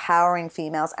empowering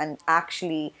females, and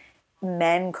actually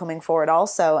men coming forward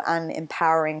also and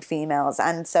empowering females.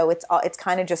 And so it's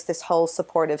kind of just this whole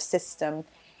supportive system.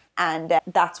 And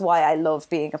that's why I love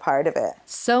being a part of it.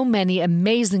 So many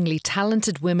amazingly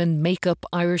talented women make up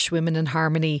Irish Women in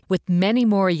Harmony, with many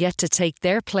more yet to take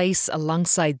their place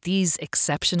alongside these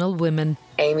exceptional women.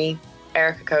 Amy,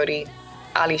 Erica Cody,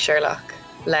 Ali Sherlock,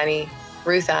 Lenny,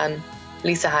 Ruth Ann,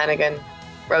 Lisa Hannigan,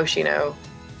 Roisin,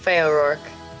 Faye O'Rourke,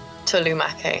 Tulu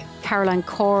Mackay, Caroline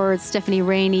Cord, Stephanie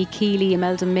Rainey, Keely,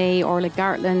 Imelda May, Orla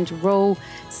Gartland, Roe,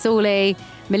 Soleil,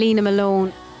 Melina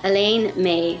Malone, Elaine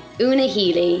May, Una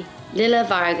Healy, Lila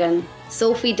Vargan,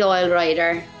 Sophie Doyle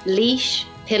Ryder, Leash,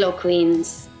 Pillow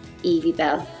Queens, Evie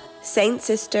Bell, Saint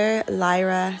Sister,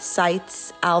 Lyra,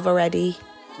 Sights, Alva Reddy,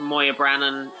 Moya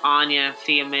Brennan, Anya,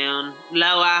 Fia Moon,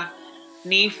 Loa,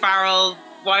 Niamh Farrell,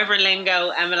 Wyvern Lingo,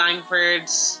 Emma Langford,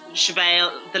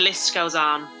 Shabelle, the list goes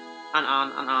on and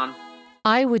on and on.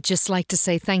 I would just like to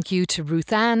say thank you to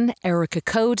Ruth Ann, Erica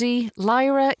Cody,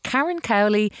 Lyra, Karen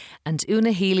Cowley and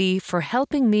Una Healy for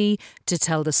helping me to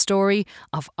tell the story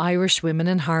of Irish Women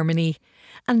in Harmony.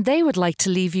 And they would like to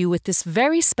leave you with this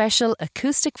very special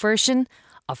acoustic version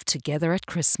of Together at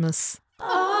Christmas. All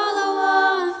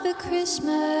I want for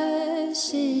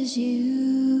Christmas is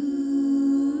you.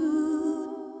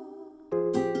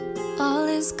 All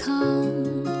is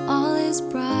calm, all is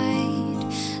bright.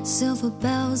 Silver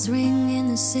bells ring in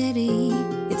the city.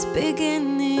 It's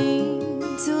beginning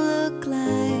to look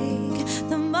like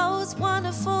the most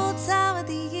wonderful time of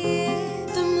the year.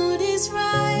 The mood is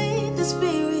right, the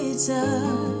spirit's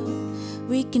up.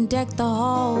 We can deck the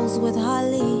halls with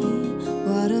holly.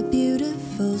 What a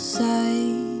beautiful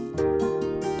sight.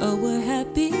 Oh, we're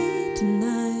happy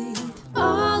tonight.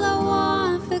 All I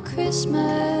want for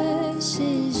Christmas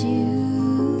is you.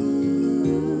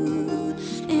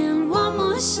 And one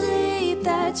more sleep,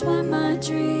 that's when my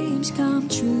dreams come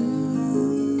true.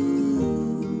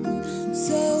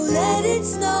 So let it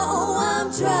snow,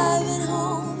 I'm driving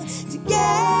home to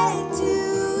get to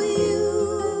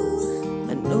you.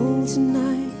 I know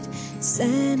tonight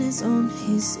Santa's on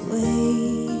his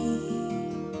way.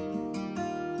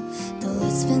 Though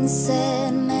it's been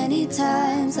said many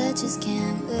times that just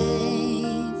can't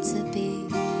wait to be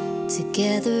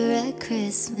together at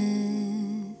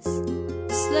Christmas.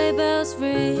 Sleigh bells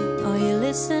ring, are you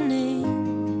listening?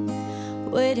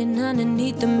 Waiting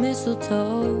underneath the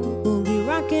mistletoe. We'll be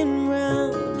rocking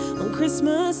around on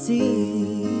Christmas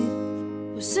Eve,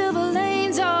 with silver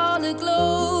lanes all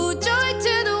aglow. Joy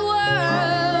to the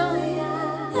world,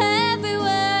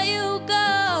 everywhere you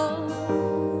go.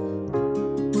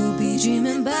 We'll be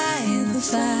dreaming by the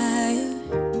fire,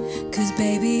 'cause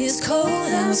baby it's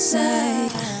cold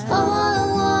outside. All I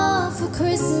want for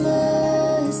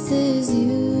Christmas is you.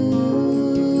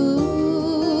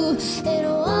 And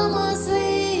one more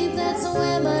sleep, that's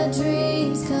when my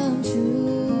dreams come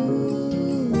true.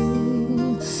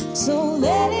 So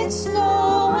let it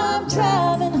snow, I'm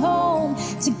driving home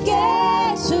to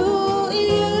get to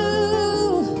you.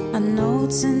 I know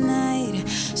tonight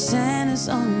Santa's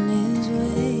on his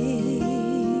way.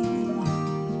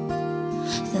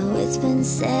 Though it's been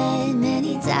said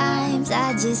many times,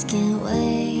 I just can't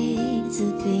wait to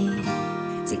be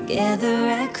together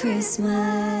at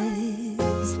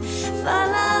Christmas. Fa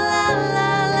la la la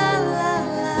la la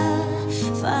la,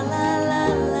 fa la la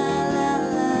la la la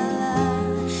la,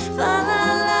 fa la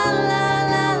la la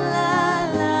la la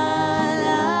la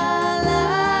la la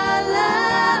la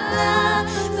la,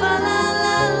 fa la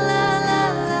la la la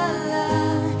la la,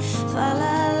 fa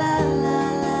la la la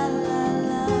la la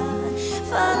la,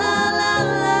 fa la la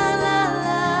la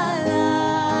la la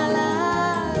la.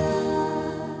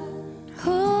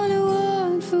 All I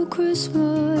want for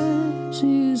Christmas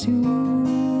is you.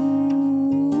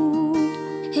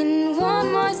 And one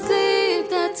more sleep,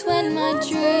 that's when my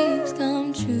dreams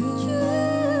come true.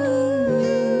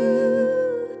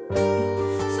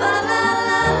 Fa la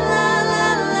la la la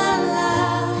la la,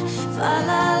 fa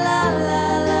la la la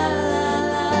la la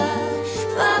la,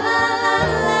 fa la la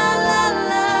la la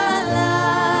la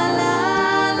la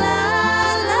la la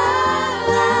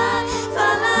la, fa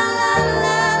la la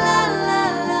la la la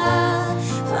la,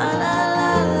 fa la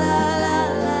la la la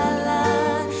la la,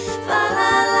 fa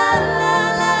la la la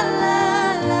la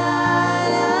la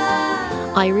la.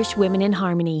 Irish Women in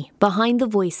Harmony, Behind the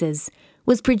Voices,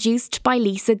 was produced by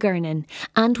Lisa Gernon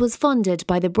and was funded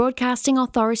by the Broadcasting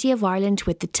Authority of Ireland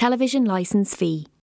with the television licence fee.